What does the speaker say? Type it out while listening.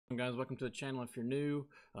Guys, welcome to the channel. If you're new,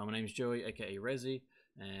 my name is Joey, aka Rezi,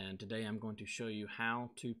 and today I'm going to show you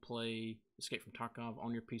how to play Escape from Tarkov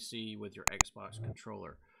on your PC with your Xbox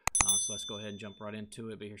controller. So let's go ahead and jump right into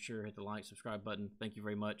it. Be sure to hit the like, subscribe button. Thank you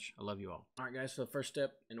very much. I love you all. Alright guys, so the first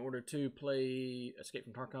step, in order to play Escape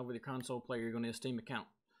from Tarkov with your console player, you're going to need a Steam account.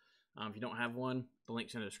 If you don't have one, the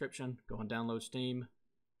link's in the description. Go and download Steam,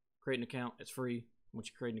 create an account. It's free. Once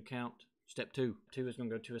you create an account, Step 2 is going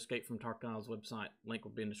to go to Escape from Tarkov's website. Link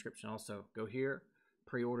will be in the description also. Go here,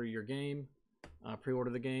 pre-order your game. Pre-order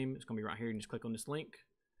the game. It's going to be right here. You just click on this link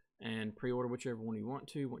and pre-order whichever one you want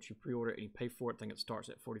to. Once you pre-order it and you pay for it, I think it starts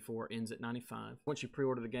at 44, ends at 95. Once you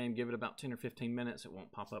pre-order the game, give it about 10 or 15 minutes. It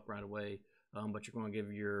won't pop up right away, but you're going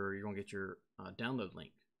to get your download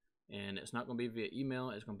link, and it's not going to be via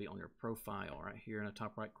email. It's going to be on your profile right here in the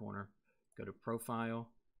top right corner. Go to profile,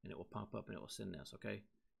 and it will pop up and it will send this. Okay.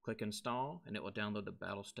 Click install and it will download the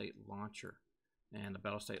Battlestate launcher. And the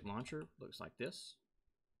Battlestate launcher looks like this.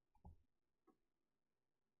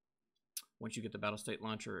 Once you get the Battlestate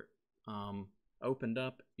launcher opened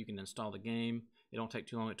up, you can install the game. It don't take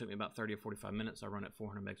too long. It took me about 30 or 45 minutes. I run at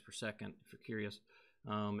 400 megs per second. If you're curious,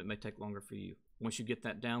 it may take longer for you. Once you get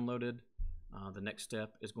that downloaded, the next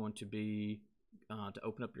step is going to be to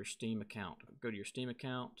open up your Steam account. Go to your Steam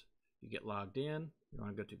account. You get logged in. You're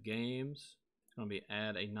going to go to games. It's going to be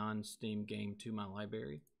add a non-Steam game to my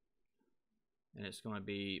library, and it's going to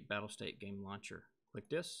be Battlestate Game Launcher. Click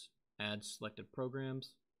this, add selected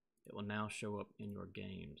programs. It will now show up in your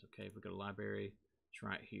games. Okay, if we go to library, it's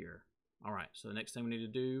right here. All right, so the next thing we need to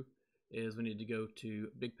do is we need to go to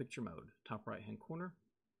big picture mode, top right hand corner.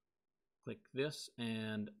 Click this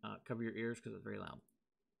and cover your ears because it's very loud.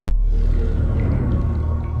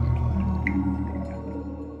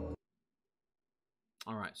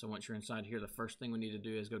 Alright, so once you're inside here, the first thing we need to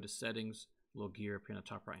do is go to settings, little gear up here in the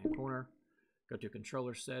top right hand corner. Go to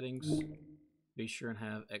controller settings. Be sure and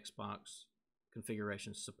have Xbox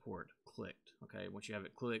configuration support clicked. Okay, once you have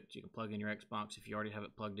it clicked, you can plug in your Xbox. If you already have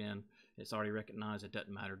it plugged in, it's already recognized, it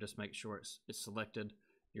doesn't matter. Just make sure it's selected.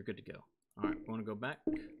 You're good to go. Alright, we're going to go back.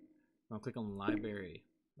 We're going to click on library.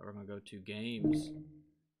 We're going to go to games.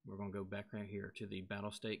 We're going to go back right here to the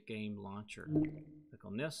Battlestate Game Launcher. Click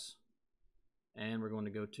on this. And we're going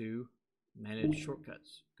to go to manage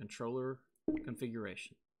shortcuts, controller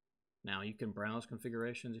configuration. Now you can browse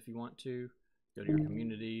configurations if you want to. Go to your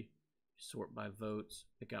community, sort by votes,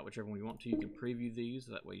 pick out whichever one you want to. You can preview these,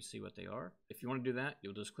 that way you see what they are. If you want to do that,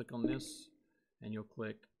 you'll just click on this and you'll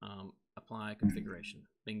click apply configuration.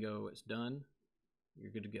 Bingo, it's done.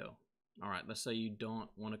 You're good to go. All right, let's say you don't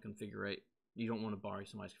want to you don't want to borrow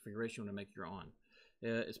somebody's configuration, you want to make your own.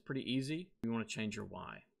 It's pretty easy. You want to change your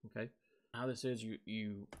Y, okay? How this is,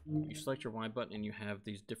 you select your Y button and you have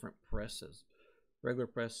these different presses: regular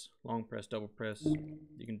press, long press, double press.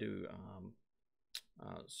 You can do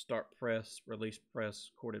start press, release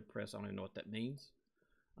press, corded press. I don't even know what that means,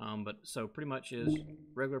 but so pretty much is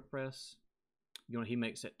regular press. He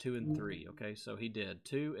makes it 2 and 3. Okay, so he did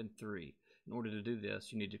 2 and 3. In order to do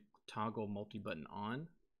this, you need to toggle multi-button on.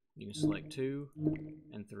 You can select 2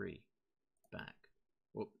 and 3 back.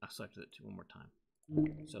 Whoop, I selected it one more time.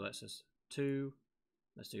 So that's just 2.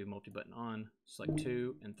 Let's do multi-button on. Select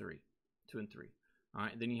 2 and 3. 2 and 3. All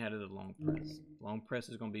right. Then you had a long press. Long press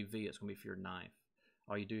is going to be V. It's going to be for your knife.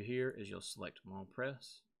 All you do here is you'll select long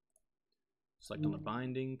press. Select on the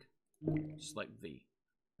binding. Select V.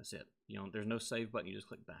 That's it. There's no save button. You just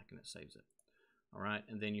click back and it saves it. All right.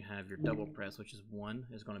 And then you have your double press, which is 1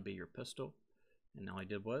 is going to be your pistol. And all I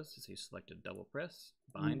did was he selected double press.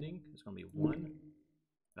 Binding is going to be 1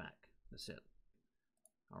 back. That's it.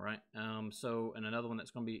 All right. And another one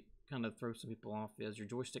that's going to be kind of throw some people off is your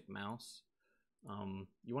joystick mouse.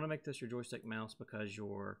 You want to make this your joystick mouse because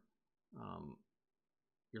your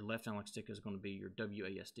left analog stick is going to be your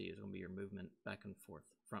WASD. Is going to be your movement back and forth,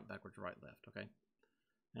 front, backwards, right, left. Okay.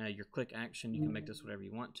 Your click action, you can make this whatever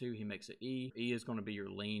you want to. He makes it E. E is going to be your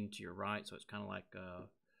lean to your right, so it's kind of like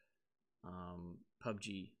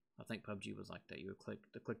PUBG. I think PUBG was like that. You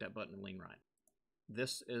would click that button and lean right.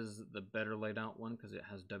 This is the better laid out one because it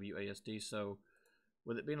has WASD. So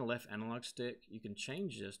with it being a left analog stick, you can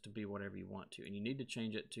change this to be whatever you want to, and you need to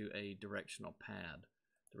change it to a directional pad.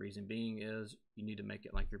 The reason being is you need to make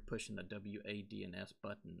it like you're pushing the WAD and S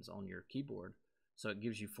buttons on your keyboard. So it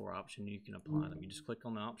gives you 4 options. You can apply them. You just click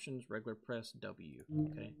on the options, regular press, W.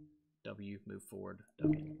 Okay, W, move forward,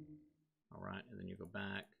 W. All right, and then you go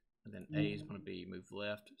back, and then A is going to be move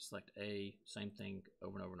left, select A, same thing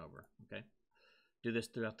over and over and over. Okay. Do this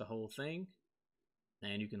throughout the whole thing,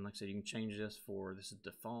 and you can, like I said, you can change this for, this is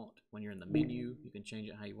default. When you're in the menu, you can change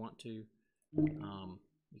it how you want to.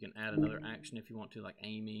 You can add another action if you want to, like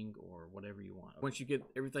aiming or whatever you want. Once you get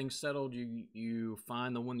everything settled, you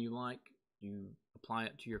find the one you like, you apply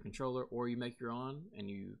it to your controller, or you make your own and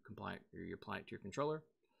you apply it to your controller.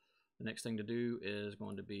 The next thing to do is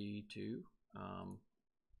going to be to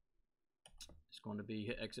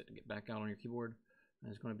hit exit to get back out on your keyboard,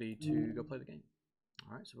 and it's going to be to go play the game.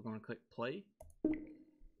 All right, so we're going to click play.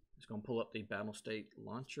 It's going to pull up the Battle State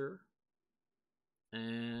launcher,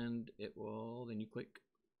 and it will. Then you click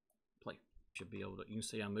play. Should be able to. You can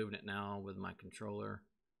see I'm moving it now with my controller,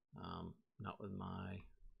 not with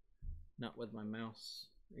my mouse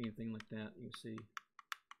or anything like that. You can see,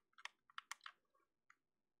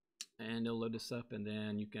 and it'll load this up, and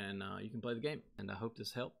then you can play the game. And I hope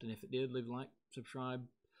this helped. And if it did, leave a like, subscribe.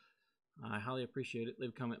 I highly appreciate it. Leave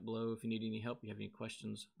a comment below if you need any help. If you have any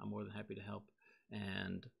questions, I'm more than happy to help.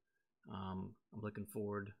 And I'm looking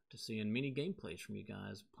forward to seeing many gameplays from you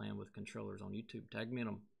guys playing with controllers on YouTube. Tag me on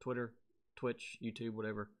them, Twitter, Twitch, YouTube,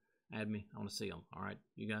 whatever. Add me. I want to see them. All right,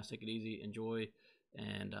 you guys take it easy, enjoy,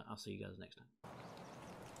 and I'll see you guys next time.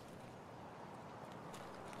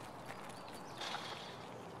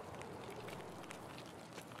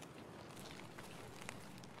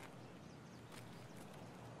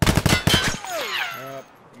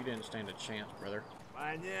 You didn't stand a chance, brother.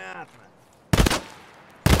 Понятно.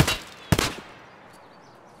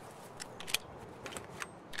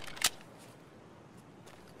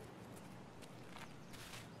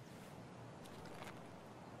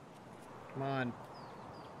 Come on.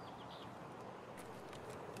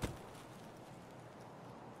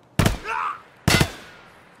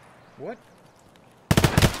 What?